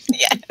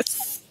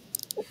 yes.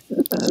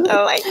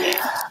 I like it.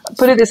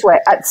 Put it this way.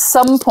 At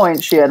some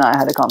point, she and I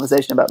had a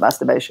conversation about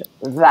masturbation.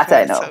 That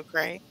I know. That's so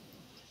great.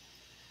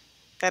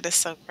 That is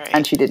so great.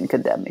 And she didn't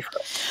condemn me for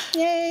it.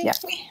 Yay. Yeah.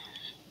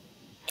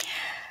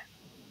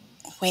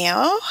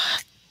 Well,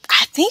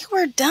 I think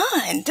we're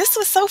done. This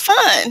was so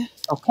fun.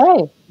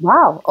 Okay.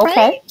 Wow. Okay.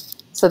 Right?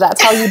 So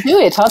that's how you do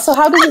it, huh? So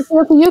how does it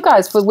feel for you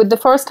guys with the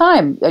first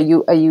time? Are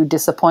you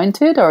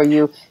disappointed, or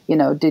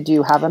did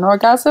you have an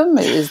orgasm?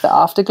 Is the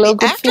afterglow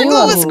good for you?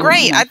 Afterglow was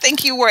great. I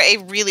think you were a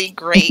really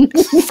great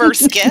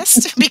first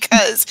guest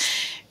because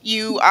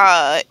you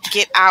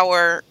get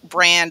our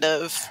brand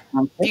of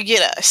you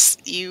get us.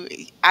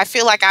 I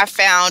feel like I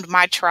found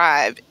my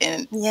tribe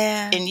in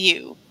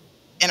you,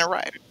 in a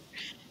writer.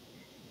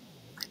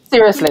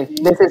 Seriously,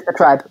 this is the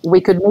tribe.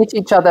 We could meet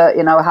each other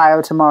in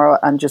Ohio tomorrow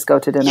and just go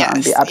to dinner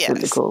and be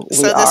absolutely cool.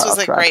 So this was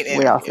a great interview.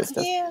 We are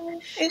sisters. Yeah,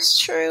 it's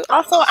true.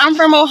 Also, I'm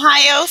from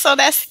Ohio, so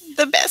that's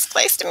the best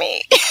place to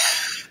meet. I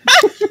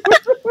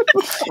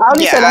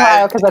only said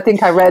Ohio because I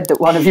think I read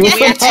that one of you was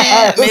from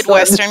Ohio.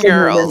 Midwestern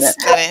girls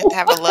that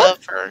have a love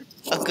for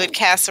a good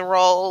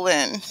casserole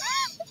and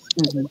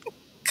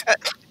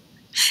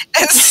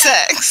and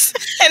sex.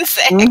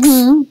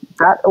 Mm-hmm.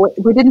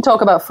 We didn't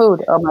talk about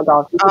food. Oh my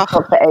God, we could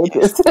talk for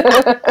ages.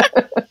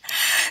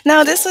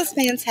 No, this was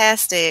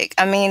fantastic.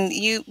 I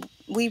mean,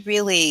 we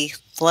really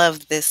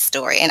loved this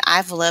story, and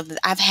I've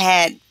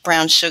had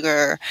Brown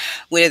Sugar,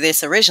 where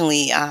this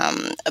originally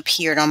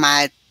appeared on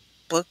my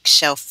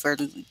bookshelf for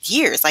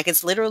years. Like,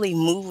 it's literally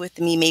moved with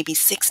me maybe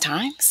 6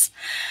 times.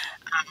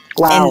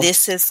 And Wow.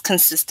 this has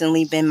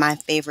consistently been my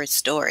favorite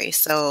story.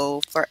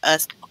 So for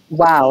us,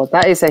 Wow,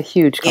 that is a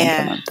huge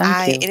yeah, compliment.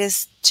 Thank you. it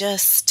is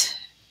just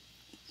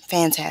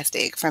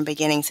fantastic from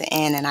beginning to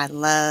end, and I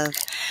love.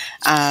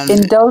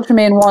 Indulge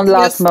me in one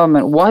last Yes.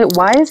 moment.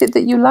 Why is it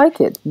that you like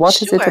it?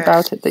 What is it Sure.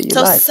 about it that you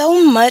So like?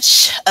 so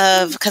much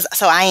of because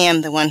so I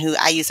am the one who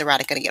I use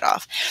erotica to get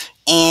off,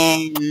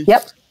 and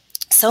Yep.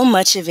 so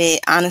much of it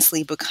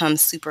honestly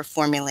becomes super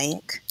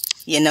formulaic.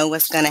 You know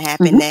what's going to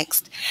happen hmm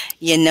next.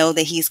 You know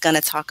that he's going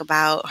to talk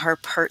about her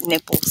pert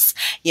nipples.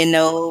 You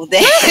know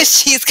that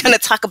she's going to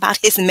talk about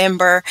his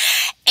member,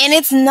 and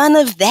it's none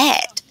of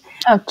that.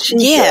 Oh,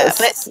 Yeah,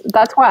 but Jesus.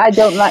 That's why I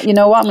don't like, you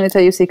know what? I'm going to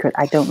tell you a secret.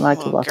 I don't like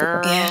Well, erotica.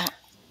 girl, yeah,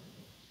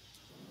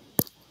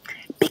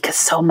 Because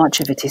so much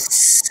of it is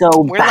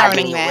so we're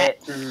badly learning that.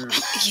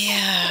 written.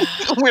 yeah,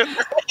 We're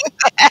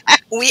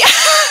we.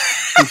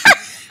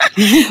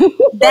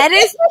 That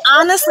is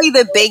honestly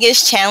the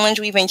biggest challenge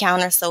we've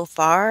encountered so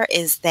far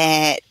is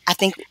that I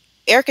think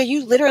Erica,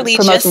 you literally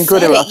just Promoting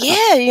good said it. erotica.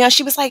 Yeah, you know,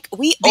 she was like,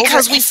 we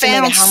because we overestimated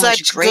found how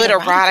much such great good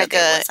erotica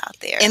there erotica was out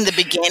there. in the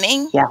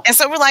beginning. Yeah. And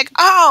so we're like,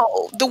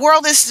 oh, the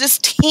world is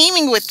just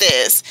teeming with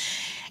this.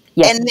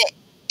 Yes. And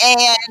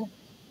and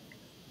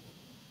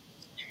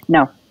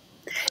No.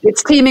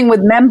 It's teeming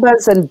with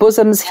members and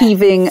bosoms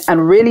heaving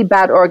and really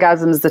bad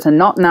orgasms that are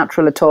not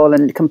natural at all.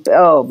 And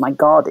oh my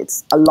God,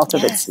 it's a lot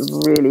of it's Yes.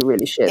 really,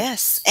 really shit.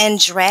 Yes, and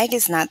drag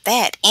is not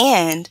that.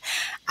 And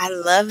I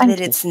love Thank that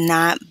you. it's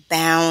not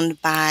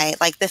bound by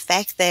like the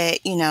fact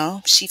that, you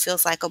know, she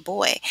feels like a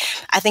boy.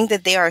 I think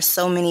that there are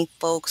so many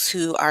folks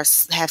who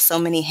have so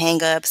many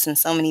hangups and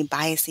so many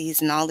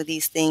biases and all of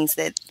these things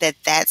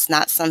that's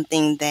not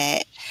something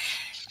that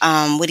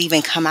would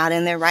even come out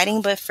in their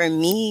writing. But for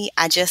me,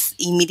 I just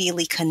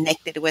immediately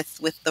connected with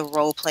the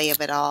role play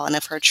of it all and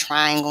of her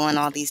trying on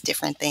all these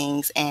different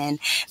things, and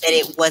that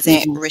it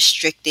wasn't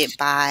restricted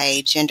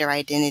by gender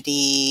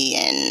identity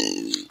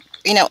and,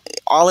 you know,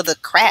 all of the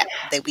crap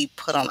that we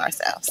put on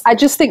ourselves. I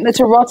just think that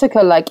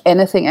erotica, like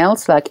anything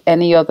else, like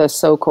any other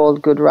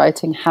so-called good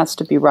writing, has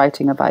to be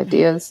writing of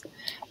ideas.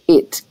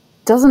 It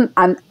doesn't,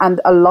 and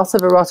a lot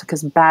of erotica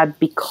is bad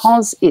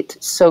because it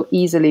so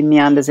easily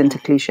meanders into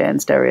cliche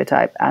and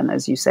stereotype, and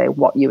as you say,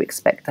 what you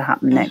expect to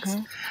happen next.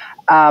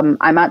 I'm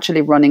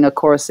actually running a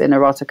course in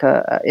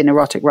erotica, in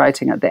erotic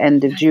writing at the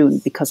end of June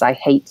because I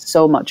hate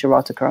so much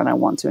erotica and I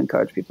want to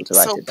encourage people to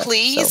write so it better.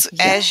 please, So,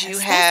 as you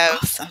Yes, have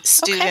that's awesome.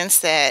 Okay. students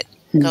that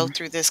go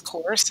through this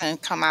course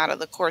and come out of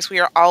the course, we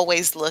are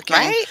always looking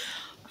Right?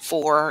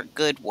 for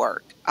good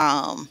work.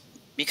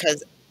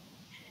 Because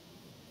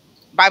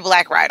by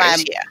Black By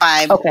writers, yeah.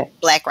 by okay,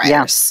 Black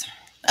yeah, writers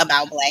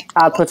about Black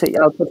I'll people. put it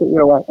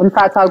your way. In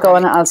fact, I'll go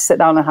and I'll sit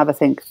down and have a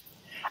think.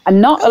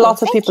 And not a Oh,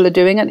 lot of thank people are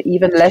doing it.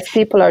 Even less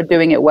people are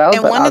doing it well.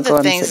 And But one I'll of the go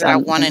and things sit that I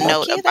down want to and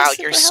note you. That's about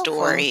your super helpful.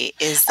 story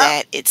is Oh,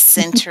 that it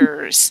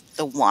centers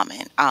the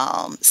woman.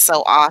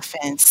 So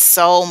often,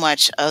 so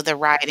much of the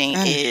writing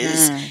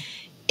is mhm.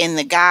 in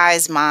the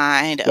guy's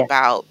mind yes,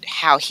 about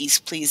how he's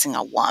pleasing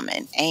a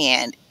woman.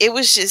 And it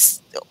was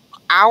just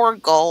our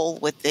goal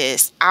with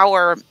this,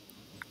 our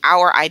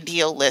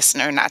ideal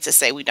listener, not to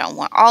say we don't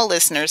want all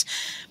listeners,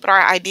 but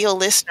our ideal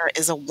listener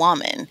is a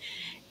woman.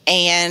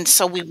 And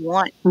so we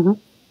want, hmm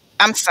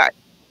I'm sorry,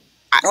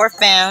 Or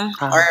femme,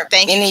 or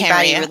thank you,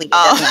 anybody Kenria. really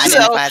that doesn't So,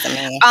 identify as a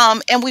man.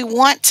 and we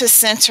want to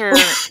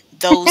center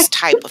those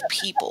type of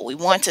people. We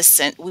want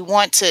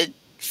to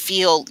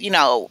feel, you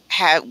know,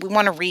 we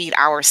want to read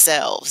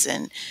ourselves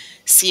and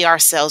see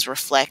ourselves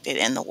reflected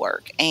in the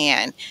work.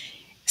 And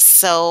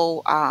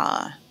so,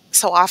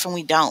 so often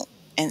we don't.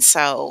 And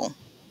so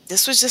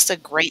this was just a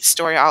great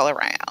story all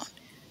around.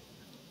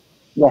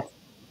 yes.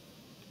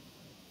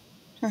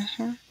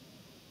 Mhm.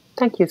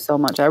 Thank you so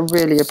much. I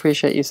really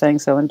appreciate you saying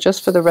so. And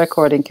just for the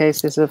record, in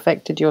case this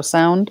affected your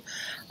sound,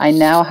 I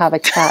now have a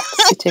cat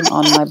sitting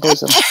on my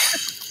bosom,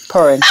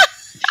 purring.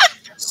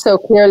 So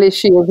clearly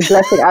she is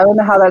blessing. I don't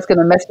know how that's going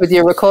to mess with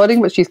your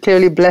recording, but she's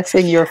clearly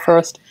blessing your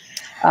first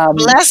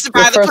Blessed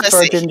by the pussy.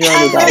 virgin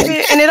I journey, love darling.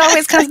 it, and it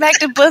always comes back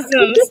to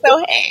bosoms.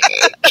 So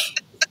hey,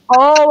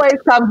 Always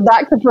comes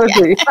back to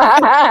pussy.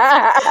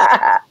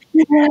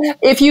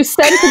 If you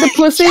send to the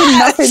pussy,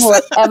 nothing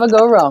will ever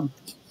go wrong.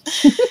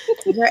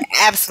 you're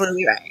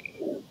absolutely right.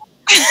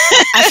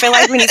 I feel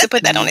like we need to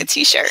put that on a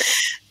T-shirt.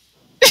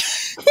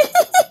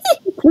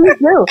 Please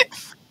do.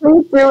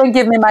 Please do and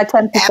give me my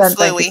 10%.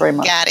 Thank you Absolutely, very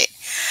much. got it.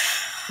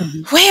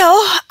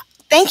 Well,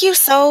 thank you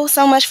so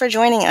much for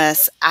joining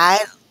us.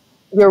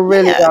 You're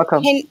really Yeah,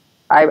 welcome.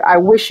 I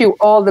wish you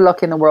all the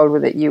luck in the world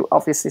with it. You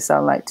obviously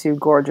sound like two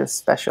gorgeous,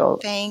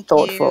 special, Thank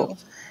thoughtful, you.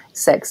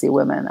 sexy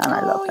women, and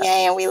I love oh that.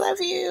 yeah, and we love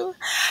you.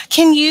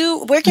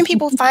 Where can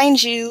people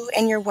find you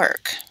and your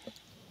work?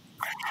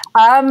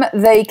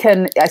 They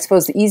can, I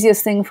suppose the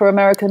easiest thing for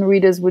American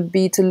readers would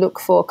be to look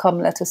for Come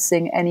Let Us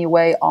Sing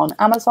Anyway on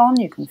Amazon.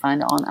 You can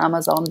find it on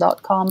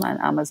amazon.com and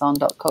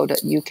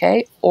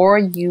amazon.co.uk, or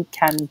you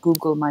can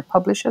Google my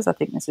publishers. I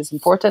think this is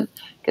important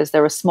because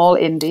they're a small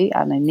indie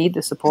and they need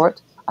the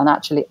support. And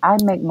actually, I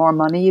make more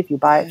money if you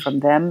buy it from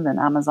them than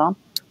Amazon.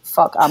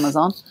 Fuck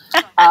Amazon.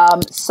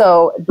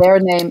 So their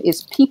name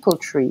is People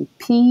Tree,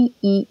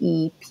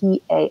 Peepal,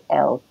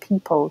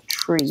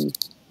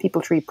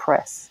 People Tree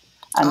Press.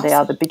 And they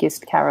are the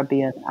biggest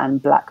Caribbean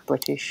and Black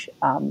British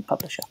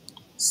publisher.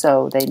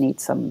 So they need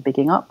some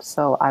bigging up.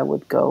 So I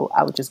would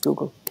just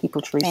Google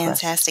People Tree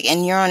Press. Fantastic.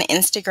 And you're on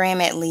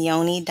Instagram at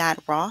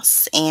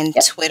leone.ross and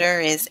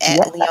Twitter is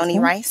at Leone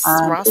Ross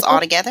all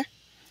together?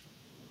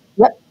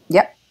 Yep.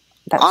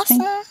 That's awesome.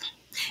 me.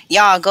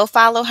 Y'all go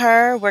follow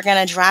her. We're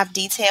going to drop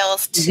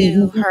details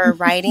to her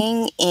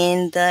writing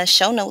in the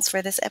show notes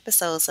for this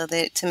episode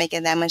to make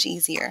it that much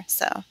easier.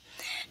 So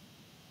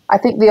I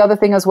think the other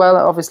thing as well,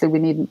 obviously we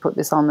needn't put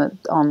this on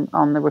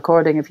the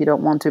recording if you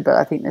don't want to, but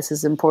I think this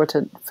is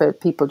important for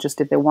people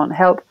just if they want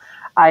help.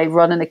 I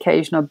run an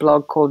occasional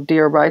blog called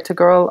Dear Writer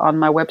Girl on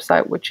my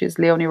website, which is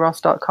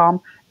leoneross.com,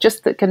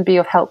 just that can be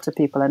of help to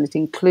people. And it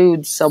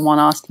includes someone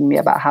asking me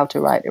about how to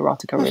write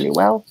erotica really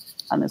well.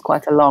 And there's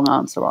quite a long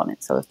answer on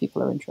it. So if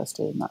people are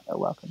interested in that, they're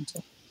welcome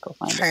to go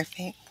find it.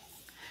 Perfect.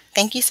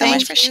 Thank you so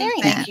much for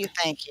sharing that.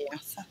 Thank you.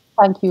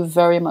 Thank you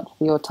very much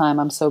for your time.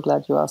 I'm so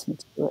glad you asked me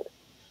to do it.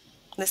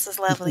 This is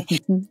lovely.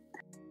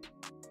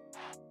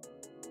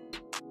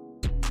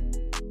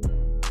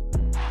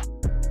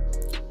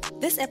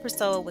 This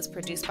episode was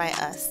produced by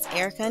us,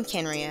 Erica and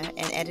Kenria,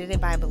 and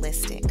edited by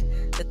Ballistic.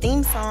 The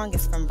theme song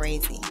is from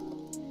Brazy.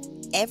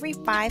 Every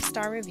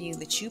 5-star review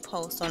that you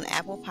post on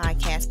Apple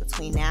Podcasts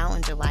between now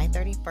and July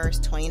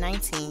 31st,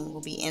 2019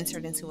 will be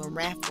entered into a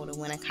raffle to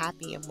win a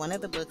copy of one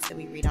of the books that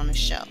we read on the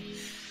show.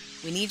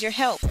 We need your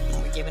help,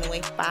 and we're giving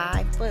away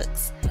 5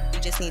 books. You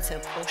just need to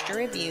post your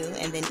review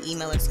and then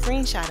email a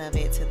screenshot of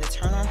it to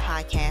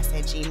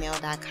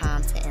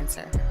theturnonpodcast@gmail.com to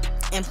enter.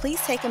 And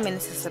please take a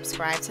minute to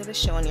subscribe to the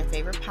show on your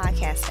favorite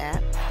podcast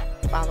app.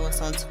 Follow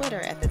us on Twitter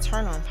at The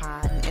Turn On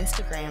Pod and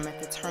Instagram at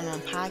The Turn On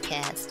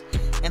Podcast.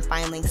 And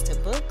find links to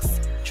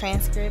books,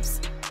 transcripts,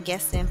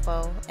 guest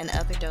info, and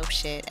other dope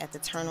shit at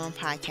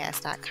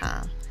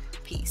theturnonpodcast.com.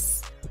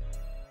 Peace.